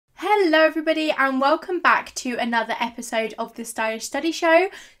Hello everybody and welcome back to another episode of the Stylish Study Show.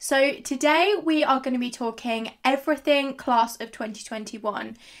 So today we are going to be talking everything class of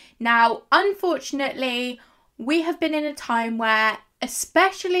 2021. Now, unfortunately, we have been in a time where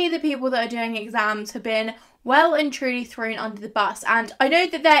especially the people that are doing exams have been well and truly thrown under the bus, and I know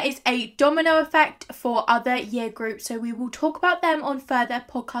that there is a domino effect for other year groups, so we will talk about them on further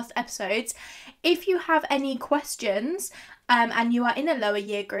podcast episodes. If you have any questions and you are in a lower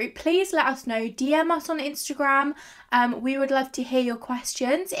year group, please let us know. DM us on Instagram. We would love to hear your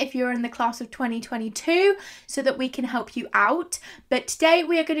questions if you're in the class of 2022 so that we can help you out. But today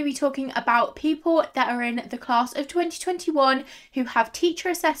we are going to be talking about people that are in the class of 2021 who have teacher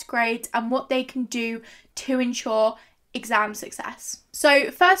assessed grades and what they can do to ensure exam success.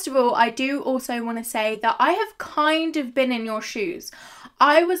 So first of all, I do also want to say that I have kind of been in your shoes.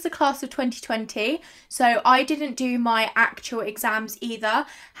 I was the class of 2020, so I didn't do my actual exams either.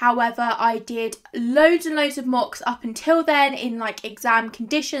 However, I did loads and loads of mocks up until then in like exam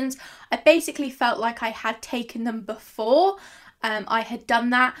conditions. I basically felt like I had taken them before I had done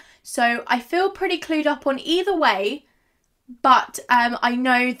that. So I feel pretty clued up on either way. But I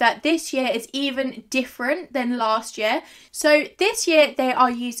know that this year is even different than last year. So this year they are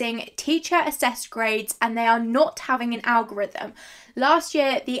using teacher assessed grades and they are not having an algorithm. Last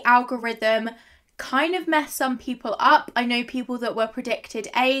year the algorithm kind of messed some people up. I know people that were predicted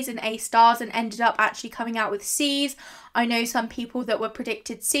A's and A stars and ended up actually coming out with C's. I know some people that were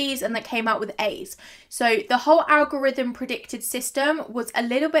predicted C's and that came out with A's. So the whole algorithm predicted system was a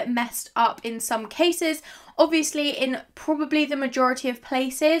little bit messed up in some cases. Obviously, in probably the majority of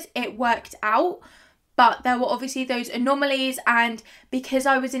places, it worked out. But there were obviously those anomalies, and because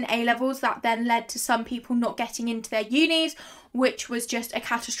I was in A-levels, that then led to some people not getting into their unis, which was just a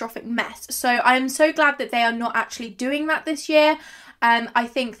catastrophic mess. So I'm so glad that they are not actually doing that this year. I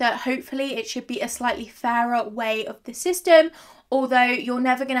think that hopefully it should be a slightly fairer way of the system, although you're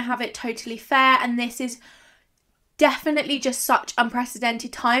never going to have it totally fair, and this is definitely just such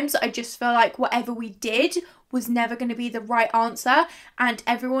unprecedented times. I just feel like whatever we did was never going to be the right answer, and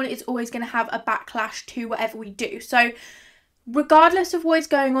everyone is always going to have a backlash to whatever we do. So regardless of what is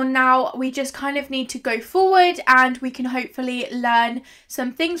going on now, we just kind of need to go forward, and we can hopefully learn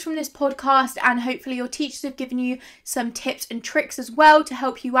some things from this podcast, and hopefully your teachers have given you some tips and tricks as well to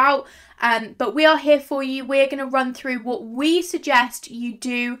help you out. But we are here for you. We're going to run through what we suggest you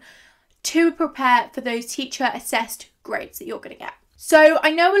do to prepare for those teacher assessed grades that you're going to get. So I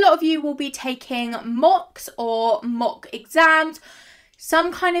know a lot of you will be taking mocks or mock exams,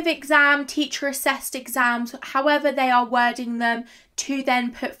 some kind of exam, teacher assessed exams, however they are wording them, to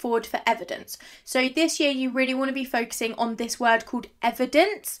then put forward for evidence. So this year you really want to be focusing on this word called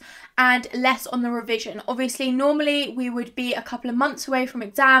evidence and less on the revision. Obviously, normally we would be a couple of months away from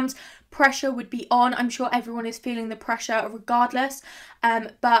exams, pressure would be on. I'm sure everyone is feeling the pressure regardless,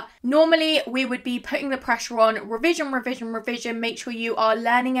 but normally we would be putting the pressure on revision, make sure you are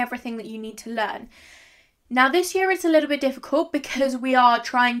learning everything that you need to learn. Now this year it's a little bit difficult because we are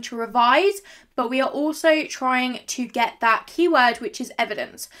trying to revise, but we are also trying to get that keyword, which is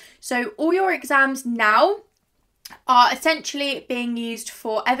evidence. So all your exams now are essentially being used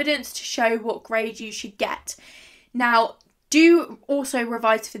for evidence to show what grade you should get. Now, do also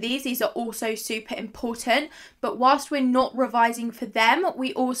revise for these. These are also super important. But whilst we're not revising for them,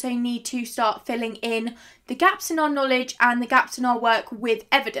 we also need to start filling in the gaps in our knowledge and the gaps in our work with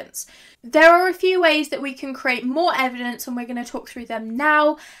evidence. There are a few ways that we can create more evidence, and we're going to talk through them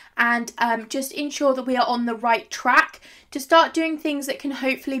now, and just ensure that we are on the right track to start doing things that can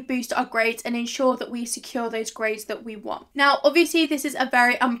hopefully boost our grades and ensure that we secure those grades that we want. Now, obviously, this is a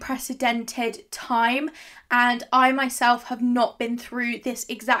very unprecedented time, and I myself have not been through this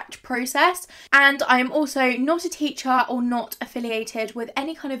exact process, and I am also not a teacher or not affiliated with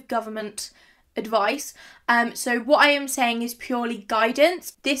any kind of government advice. So what I am saying is purely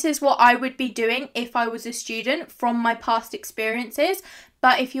guidance. This is what I would be doing if I was a student from my past experiences.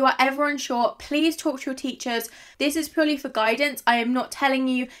 But if you are ever unsure, please talk to your teachers. This is purely for guidance. I am not telling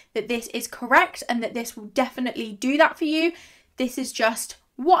you that this is correct and that this will definitely do that for you. This is just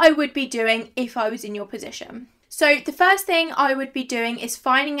what I would be doing if I was in your position. So the first thing I would be doing is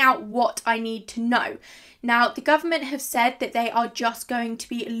finding out what I need to know. Now, the government have said that they are just going to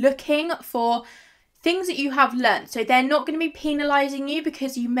be looking for things that you have learned. So they're not going to be penalising you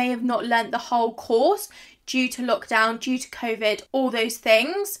because you may have not learnt the whole course due to lockdown, due to COVID, all those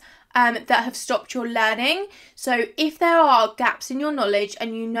things that have stopped your learning. So if there are gaps in your knowledge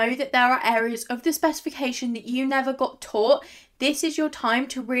and you know that there are areas of the specification that you never got taught, this is your time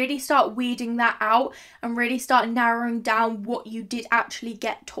to really start weeding that out and really start narrowing down what you did actually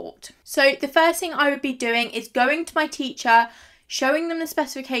get taught. So the first thing I would be doing is going to my teacher, showing them the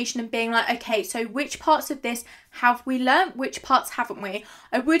specification and being like, okay, so which parts of this have we learnt, which parts haven't we?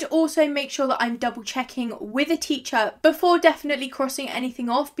 I would also make sure that I'm double checking with a teacher before definitely crossing anything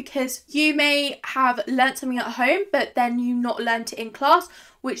off, because you may have learnt something at home but then you not learnt it in class,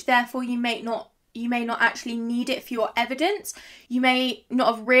 which therefore you may not actually need it for your evidence. You may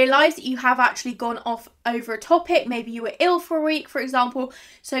not have realised that you have actually gone off over a topic. Maybe you were ill for a week, for example.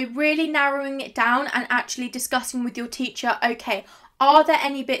 So really narrowing it down and actually discussing with your teacher, okay, are there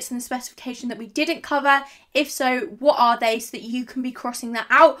any bits in the specification that we didn't cover? If so, what are they, so that you can be crossing that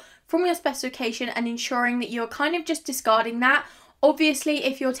out from your specification and ensuring that you're kind of just discarding that. Obviously,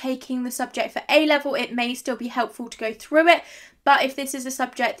 if you're taking the subject for A-level, it may still be helpful to go through it. But if this is a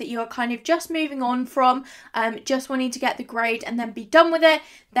subject that you're kind of just moving on from, just wanting to get the grade and then be done with it,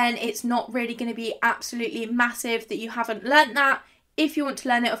 then it's not really going to be absolutely massive that you haven't learnt that. If you want to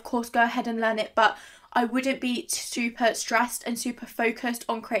learn it, of course, go ahead and learn it. But I wouldn't be super stressed and super focused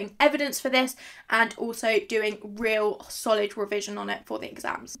on creating evidence for this and also doing real solid revision on it for the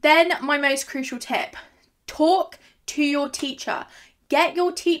exams. Then my most crucial tip, talk to your teacher. Get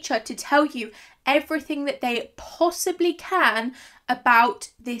your teacher to tell you everything that they possibly can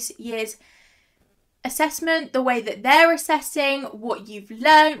about this year's assessment, the way that they're assessing, what you've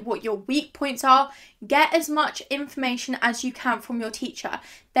learned, what your weak points are. Get as much information as you can from your teacher.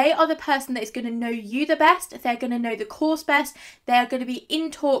 They are the person that is going to know you the best. They're going to know the course best. They're going to be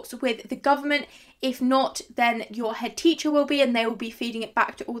in talks with the government. If not, then your head teacher will be, and they will be feeding it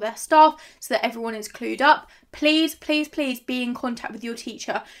back to all their staff so that everyone is clued up. Please, please, please be in contact with your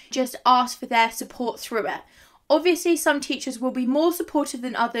teacher. Just ask for their support through it. Obviously, some teachers will be more supportive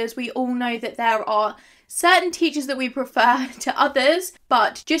than others. We all know that there are certain teachers that we prefer to others,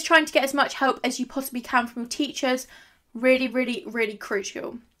 but just trying to get as much help as you possibly can from your teachers, really, really, really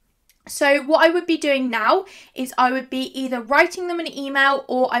crucial. So what I would be doing now is I would be either writing them an email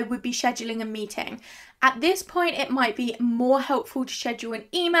or I would be scheduling a meeting. At this point, it might be more helpful to schedule an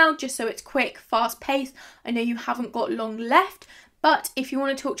email just so it's quick, fast paced. I know you haven't got long left, but if you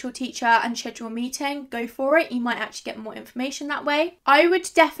want to talk to your teacher and schedule a meeting, go for it. You might actually get more information that way. I would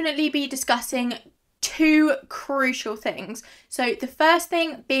definitely be discussing two crucial things. So the first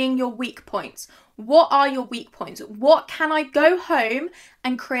thing being your weak points. What are your weak points? What can I go home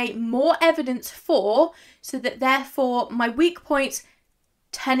and create more evidence for, so that therefore my weak points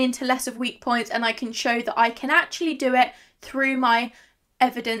turn into less of weak points and I can show that I can actually do it through my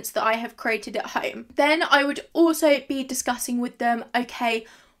evidence that I have created at home. Then I would also be discussing with them, okay,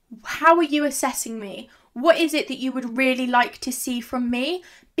 how are you assessing me? What is it that you would really like to see from me?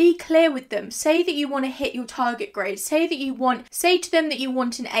 Be clear with them. Say that you want to hit your target grade. Say to them that you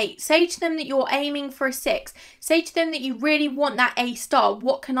want an 8. Say to them that you're aiming for a 6. Say to them that you really want that A star.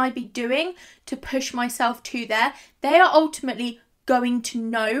 What can I be doing to push myself to there? They are ultimately going to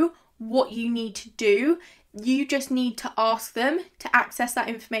know what you need to do. You just need to ask them to access that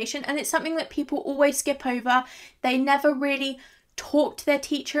information, and it's something that people always skip over. They never really talk to their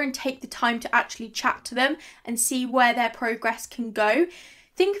teacher and take the time to actually chat to them and see where their progress can go.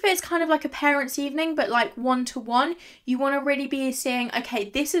 Think of it as kind of like a parents' evening, but like one-to-one. You want to really be saying, okay,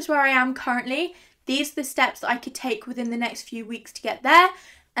 this is where I am currently. These are the steps that I could take within the next few weeks to get there.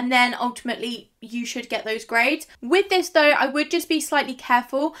 And then ultimately you should get those grades. With this though, I would just be slightly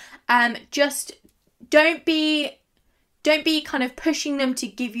careful. Just don't be kind of pushing them to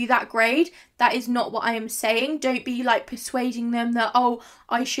give you that grade. That is not what I am saying. Don't be like persuading them that, oh,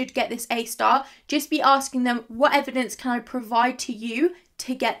 I should get this A star. Just be asking them, what evidence can I provide to you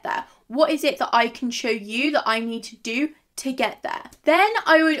to get there? What is it that I can show you that I need to do to get there? Then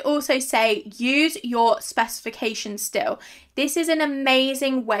I would also say use your specification still. This is an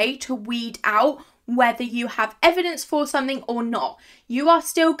amazing way to weed out whether you have evidence for something or not. You are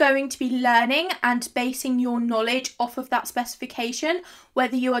still going to be learning and basing your knowledge off of that specification,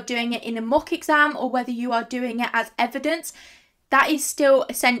 whether you are doing it in a mock exam or whether you are doing it as evidence. That is still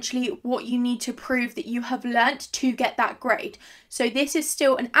essentially what you need to prove that you have learnt to get that grade. So this is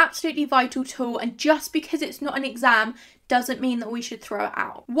still an absolutely vital tool, and just because it's not an exam doesn't mean that we should throw it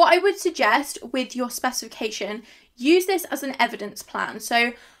out. What I would suggest with your specification, use this as an evidence plan.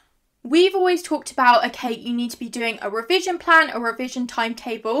 So we've always talked about, okay, you need to be doing a revision plan, a revision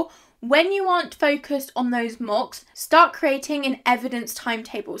timetable. When you aren't focused on those mocks, start creating an evidence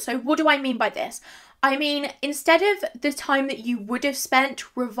timetable. So what do I mean by this? I mean, instead of the time that you would have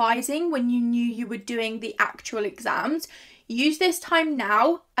spent revising when you knew you were doing the actual exams, use this time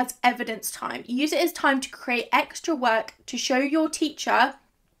now as evidence time. Use it as time to create extra work to show your teacher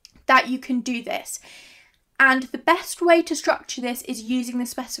that you can do this. And the best way to structure this is using the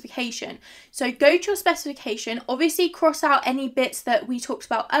specification. So go to your specification, obviously cross out any bits that we talked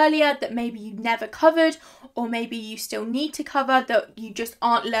about earlier that maybe you never covered, or maybe you still need to cover that you just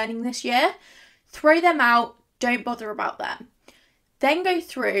aren't learning this year. Throw them out, don't bother about them. Then go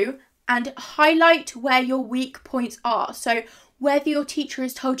through and highlight where your weak points are. So whether your teacher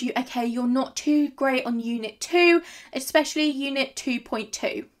has told you, okay, you're not too great on Unit 2, especially Unit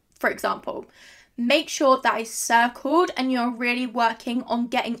 2.2, for example. Make sure that is circled and you're really working on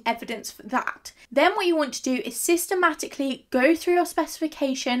getting evidence for that. Then what you want to do is systematically go through your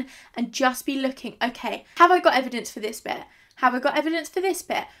specification and just be looking, okay, have I got evidence for this bit? Have I got evidence for this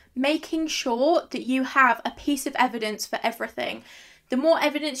bit? Making sure that you have a piece of evidence for everything. The more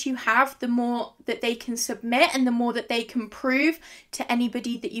evidence you have, the more that they can submit and the more that they can prove to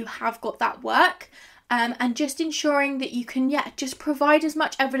anybody that you have got that work. And just ensuring that you can, just provide as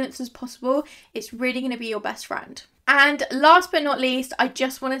much evidence as possible. It's really going to be your best friend. And last but not least, I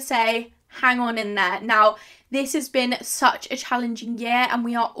just want to say, hang on in there. Now, this has been such a challenging year and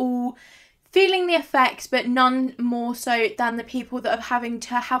we are all feeling the effects, but none more so than the people that are having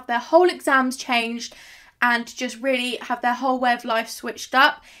to have their whole exams changed and just really have their whole way of life switched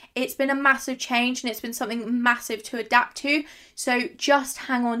up. It's been a massive change and it's been something massive to adapt to. So just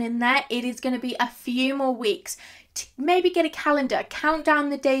hang on in there. It is going to be a few more weeks. Maybe get a calendar, count down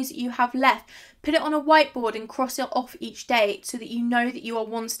the days that you have left, put it on a whiteboard and cross it off each day so that you know that you are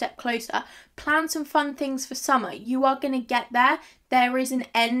one step closer. Plan some fun things for summer. You are going to get there. There is an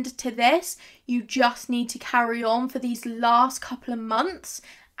end to this. You just need to carry on for these last couple of months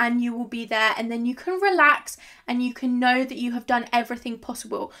and you will be there, and then you can relax and you can know that you have done everything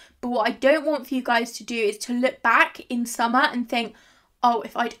possible. But what I don't want for you guys to do is to look back in summer and think, oh,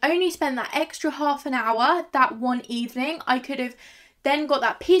 if I'd only spent that extra half an hour that one evening, I could have then got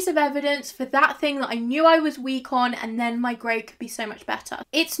that piece of evidence for that thing that I knew I was weak on, and then my grade could be so much better.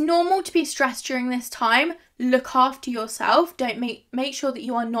 It's normal to be stressed during this time. Look after yourself. Don't make sure that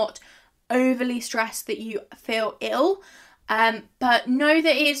you are not overly stressed that you feel ill. But know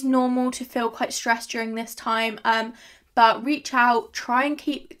that it is normal to feel quite stressed during this time. But reach out, try and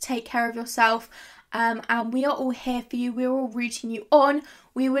take care of yourself. And we are all here for you. We're all rooting you on.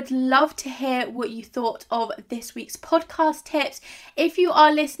 We would love to hear what you thought of this week's podcast tips. If you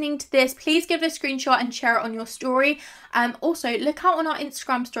are listening to this, please give it a screenshot and share it on your story. Also, look out on our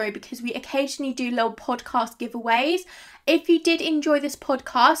Instagram story because we occasionally do little podcast giveaways. If you did enjoy this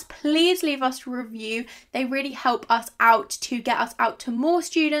podcast, please leave us a review. They really help us out to get us out to more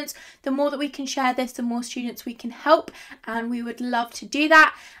students. The more that we can share this, the more students we can help, and we would love to do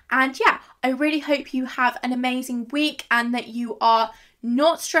that. And I really hope you have an amazing week and that you are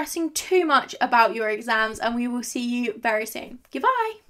not stressing too much about your exams, and we will see you very soon. Goodbye.